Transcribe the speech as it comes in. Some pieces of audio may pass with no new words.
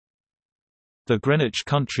The Greenwich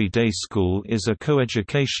Country Day School is a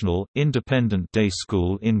coeducational, independent day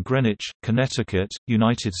school in Greenwich, Connecticut,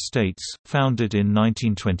 United States, founded in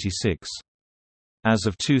 1926. As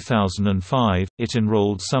of 2005, it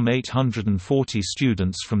enrolled some 840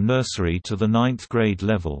 students from nursery to the 9th grade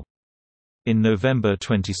level. In November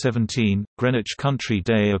 2017, Greenwich Country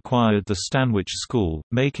Day acquired the Stanwich School,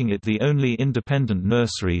 making it the only independent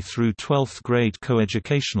nursery through 12th grade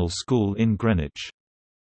coeducational school in Greenwich.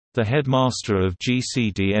 The headmaster of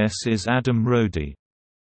GCDS is Adam Rody.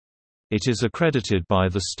 It is accredited by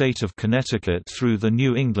the state of Connecticut through the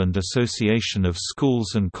New England Association of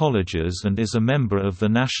Schools and Colleges and is a member of the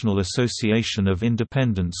National Association of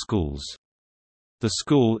Independent Schools. The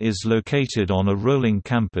school is located on a rolling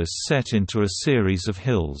campus set into a series of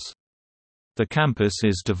hills. The campus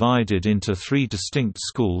is divided into 3 distinct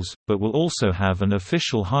schools, but will also have an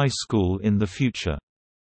official high school in the future.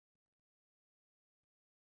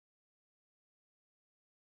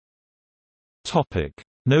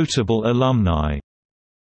 Notable alumni: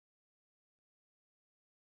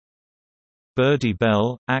 Birdie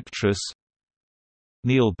Bell, actress;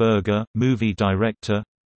 Neil Berger, movie director;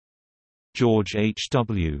 George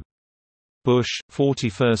H.W. Bush,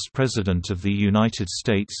 41st President of the United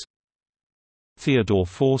States; Theodore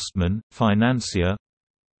Forstmann, financier;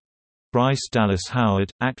 Bryce Dallas Howard,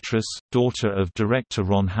 actress, daughter of director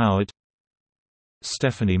Ron Howard;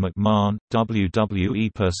 Stephanie McMahon,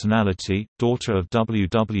 WWE personality, daughter of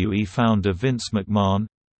WWE founder Vince McMahon;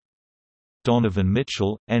 Donovan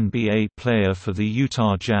Mitchell, NBA player for the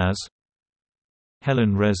Utah Jazz;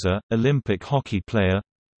 Helen Reza, Olympic hockey player;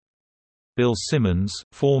 Bill Simmons,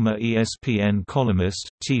 former ESPN columnist,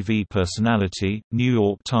 TV personality, New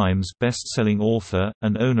York Times best-selling author,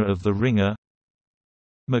 and owner of The Ringer;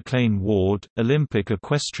 McLean Ward, Olympic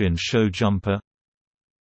equestrian show jumper;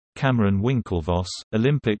 Cameron Winklevoss,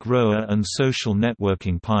 Olympic rower and social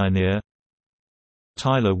networking pioneer;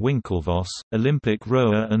 Tyler Winklevoss, Olympic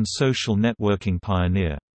rower and social networking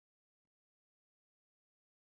pioneer.